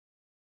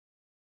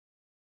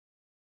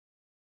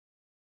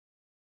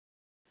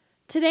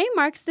Today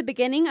marks the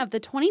beginning of the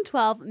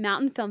 2012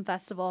 Mountain Film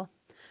Festival.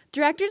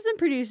 Directors and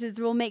producers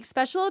will make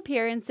special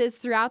appearances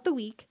throughout the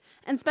week,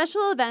 and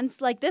special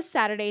events like this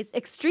Saturday's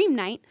Extreme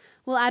Night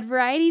will add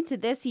variety to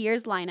this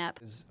year's lineup.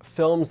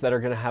 Films that are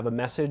going to have a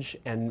message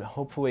and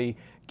hopefully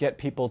get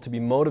people to be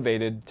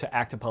motivated to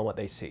act upon what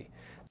they see.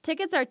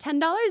 Tickets are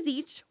 $10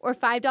 each or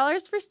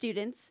 $5 for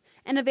students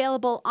and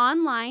available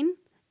online,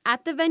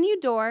 at the venue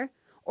door,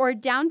 or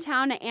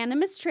downtown at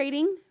Animas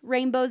Trading,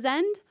 Rainbow's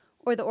End,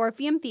 or the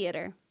Orpheum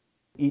Theater.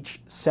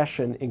 Each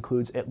session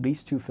includes at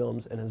least 2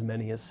 films and as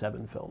many as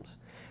 7 films.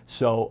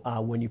 So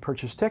when you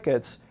purchase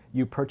tickets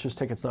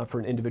not for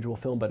an individual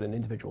film, but an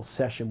individual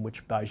session,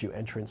 which buys you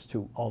entrance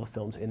to all the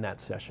films in that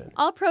session.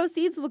 All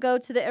proceeds will go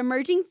to the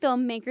Emerging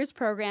Filmmakers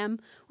Program,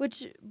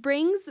 which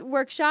brings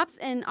workshops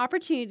and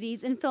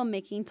opportunities in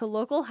filmmaking to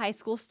local high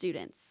school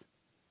students.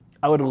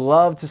 I would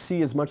love to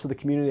see as much of the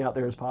community out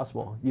there as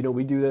possible. You know,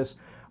 we do this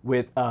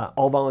with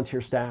all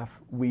volunteer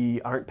staff.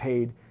 We aren't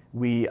paid.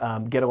 We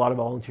get a lot of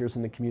volunteers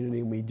in the community,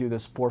 and we do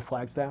this for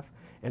Flagstaff.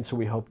 And so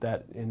we hope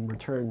that in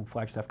return,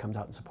 Flagstaff comes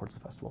out and supports the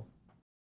festival.